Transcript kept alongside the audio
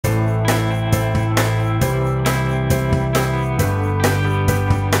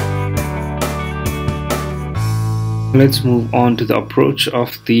Let's move on to the approach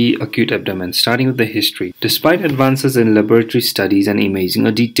of the acute abdomen, starting with the history. Despite advances in laboratory studies and imaging,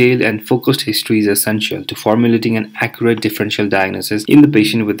 a detailed and focused history is essential to formulating an accurate differential diagnosis in the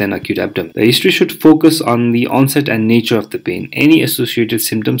patient with an acute abdomen. The history should focus on the onset and nature of the pain, any associated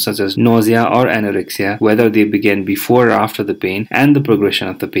symptoms such as nausea or anorexia, whether they began before or after the pain, and the progression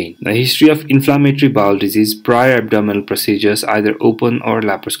of the pain. The history of inflammatory bowel disease, prior abdominal procedures, either open or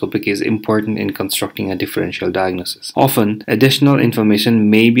laparoscopic, is important in constructing a differential diagnosis. Often, additional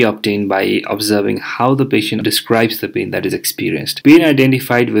information may be obtained by observing how the patient describes the pain that is experienced. Pain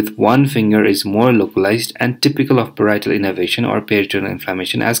identified with one finger is more localized and typical of parietal innervation or peritoneal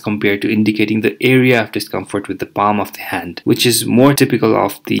inflammation as compared to indicating the area of discomfort with the palm of the hand, which is more typical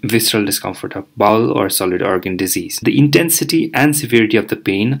of the visceral discomfort of bowel or solid organ disease. The intensity and severity of the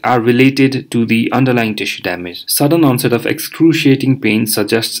pain are related to the underlying tissue damage. Sudden onset of excruciating pain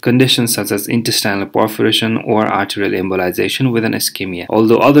suggests conditions such as intestinal perforation or arterial embolization with an ischemia,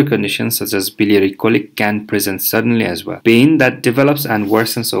 although other conditions such as biliary colic can present suddenly as well. Pain that develops and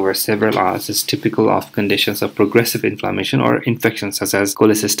worsens over several hours is typical of conditions of progressive inflammation or infections such as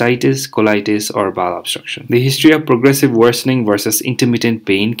cholecystitis, colitis, or bowel obstruction. The history of progressive worsening versus intermittent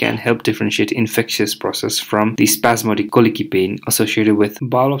pain can help differentiate infectious process from the spasmodic colicky pain associated with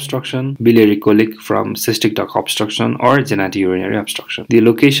bowel obstruction, biliary colic from cystic duct obstruction, or genitourinary obstruction. The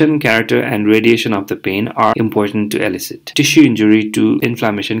location, character, and radiation of the pain are important to elicit. Tissue injury to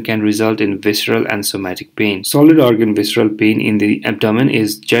inflammation can result in visceral and somatic pain. Solid organ visceral pain in the abdomen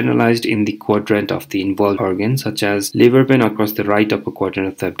is generalized in the quadrant of the involved organ, such as liver pain across the right upper quadrant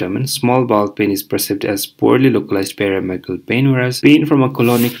of the abdomen. Small bowel pain is perceived as poorly localized periumbilical pain, whereas pain from a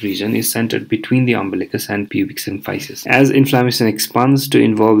colonic region is centered between the umbilicus and pubic symphysis. As inflammation expands to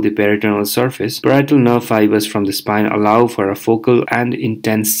involve the peritoneal surface, parietal nerve fibers from the spine allow for a focal and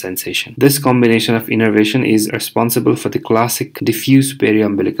intense sensation. This combination of innervation is responsible for the classic diffuse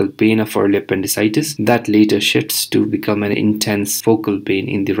periumbilical pain of early appendicitis that later shifts to become an intense focal pain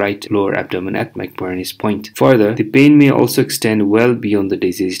in the right lower abdomen at McBurney's point. Further, the pain may also extend well beyond the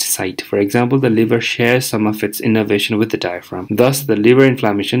diseased site. For example, the liver shares some of its innervation with the diaphragm. Thus, the liver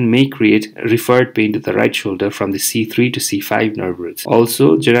inflammation may create referred pain to the right shoulder from the C3 to C5 nerve roots.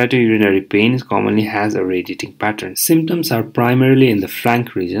 Also, genitourinary pain commonly has a radiating pattern. Symptoms are primarily in the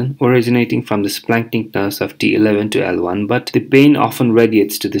flank region, originating from the splanchnic nerves of T11 to L1, but the pain often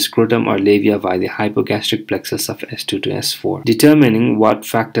radiates to the scrotum or labia via the hypogastric plexus of S2 to S4. Determining what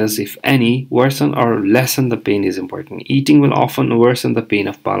factors, if any, worsen or lessen the pain is important. Eating will often worsen the pain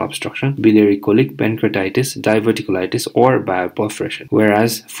of bowel obstruction, biliary colic, pancreatitis, diverticulitis, or bowel perforation,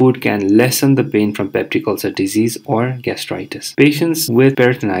 whereas food can lessen the pain from peptic ulcer disease or gastritis. Patients with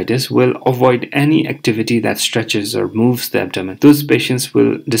peritonitis will avoid any activity that stretches or moves the abdomen. Those patients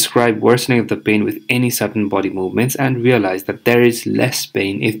will describe worsening of the pain with any sudden body movements and realize that there is less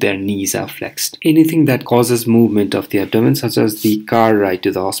pain if their knees are flexed. Anything that causes movement of the abdomen, such as the car ride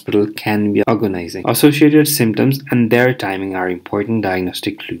to the hospital, can be agonizing. Associated symptoms and their timing are important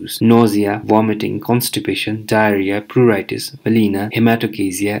diagnostic clues. Nausea, vomiting, constipation, diarrhea, pruritus, melena,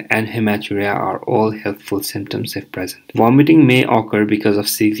 hematochezia, and hematuria are all helpful symptoms if present. Vomiting may occur because of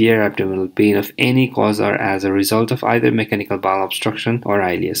severe abdominal pain of any cause or as a result of either mechanical bowel obstruction or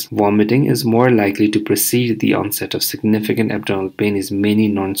ileus. Vomiting is more likely to precede the onset of significant abdominal pain in many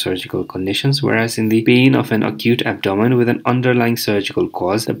non-surgical conditions, whereas in the pain of an acute abdomen with an underlying surgical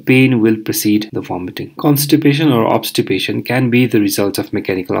cause, the pain will precede the vomiting. Constipation or obstipation can be the result of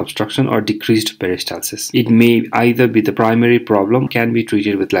mechanical obstruction or decreased peristalsis. It may either be the primary problem, can be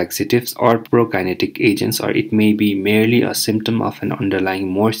treated with laxatives or prokinetic agents, or it may be merely a symptom of an underlying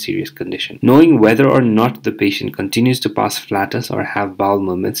more serious condition. Knowing whether or not the patient continues to pass flatus or have bowel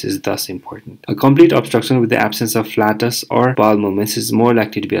movements is thus important. A complete obstruction with the absence of flatus or bowel movements is more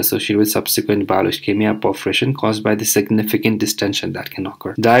likely to be associated with subsequent bowel ischemia perforation caused by the significant distension that can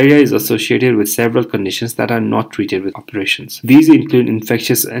occur. Diarrhea is associated with several conditions that are not treated with operations. These include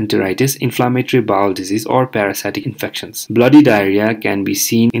infectious enteritis, inflammatory bowel disease, or parasitic infections. Bloody diarrhea can be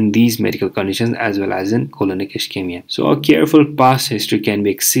seen in these medical conditions as well as in colonic ischemia. So a careful past history can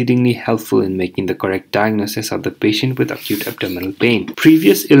be exceedingly helpful in making the correct diagnosis of the patient with acute abdominal pain.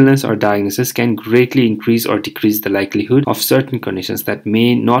 Previous illness or diagnosis can greatly increase or decrease the likelihood of certain conditions that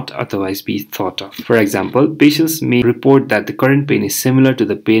may not otherwise be thought of. For example, patients may report that the current pain is similar to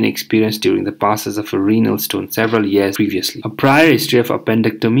the pain experienced during the passage of a renal stone several years previously. A prior history of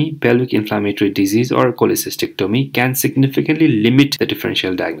appendectomy, pelvic inflammatory disease, or cholecystectomy can significantly limit the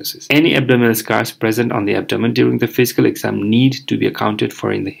differential diagnosis. Any abdominal scars present on the abdomen during the physical exam need to be accounted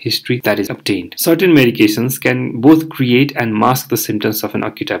for in the history that is obtained. Certain medications can both create and mask the symptoms of an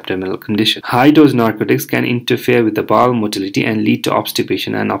acute abdominal condition. High-dose narcotics narcotics can interfere with the bowel motility and lead to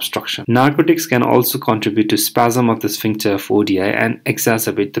obstipation and obstruction. Narcotics can also contribute to spasm of the sphincter of ODI and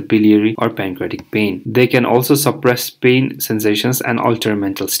exacerbate the biliary or pancreatic pain. They can also suppress pain sensations and alter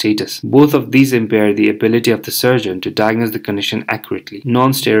mental status. Both of these impair the ability of the surgeon to diagnose the condition accurately.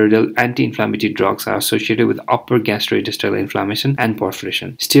 Non-steroidal anti-inflammatory drugs are associated with upper gastrointestinal inflammation and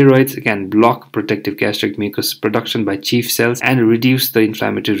perforation. Steroids can block protective gastric mucus production by chief cells and reduce the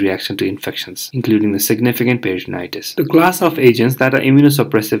inflammatory reaction to infections, including the significant peritonitis. The class of agents that are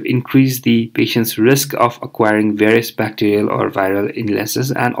immunosuppressive increase the patient's risk of acquiring various bacterial or viral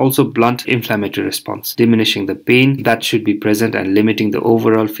illnesses and also blunt inflammatory response, diminishing the pain that should be present and limiting the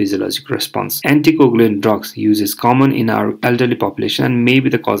overall physiologic response. Anticoagulant drugs use is common in our elderly population and may be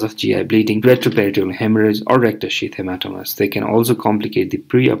the cause of GI bleeding, retroperitoneal hemorrhage, or rectus sheath hematomas. They can also complicate the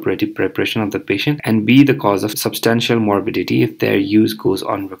preoperative preparation of the patient and be the cause of substantial morbidity if their use goes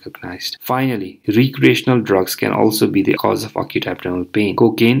unrecognized. Finally, recreational drugs can also be the cause of acute abdominal pain.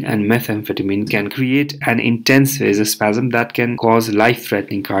 Cocaine and methamphetamine can create an intense vasospasm that can cause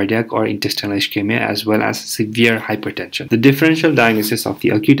life-threatening cardiac or intestinal ischemia as well as severe hypertension. The differential diagnosis of the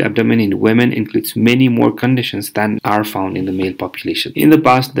acute abdomen in women includes many more conditions than are found in the male population. In the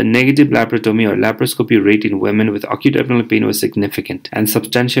past, the negative laparotomy or laparoscopy rate in women with acute abdominal pain was significant and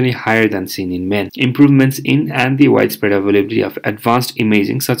substantially higher than seen in men. Improvements in and the widespread availability of advanced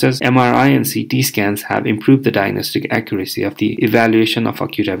imaging such as MRI and CT scans have improved the diagnostic accuracy of the evaluation of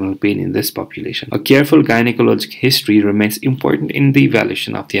acute abdominal pain in this population. A careful gynecologic history remains important in the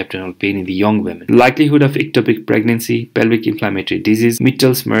evaluation of the abdominal pain in the young women. The likelihood of ectopic pregnancy, pelvic inflammatory disease,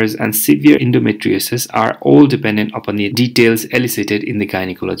 Mitchell's MERS, and severe endometriosis are all dependent upon the details elicited in the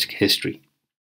gynecologic history.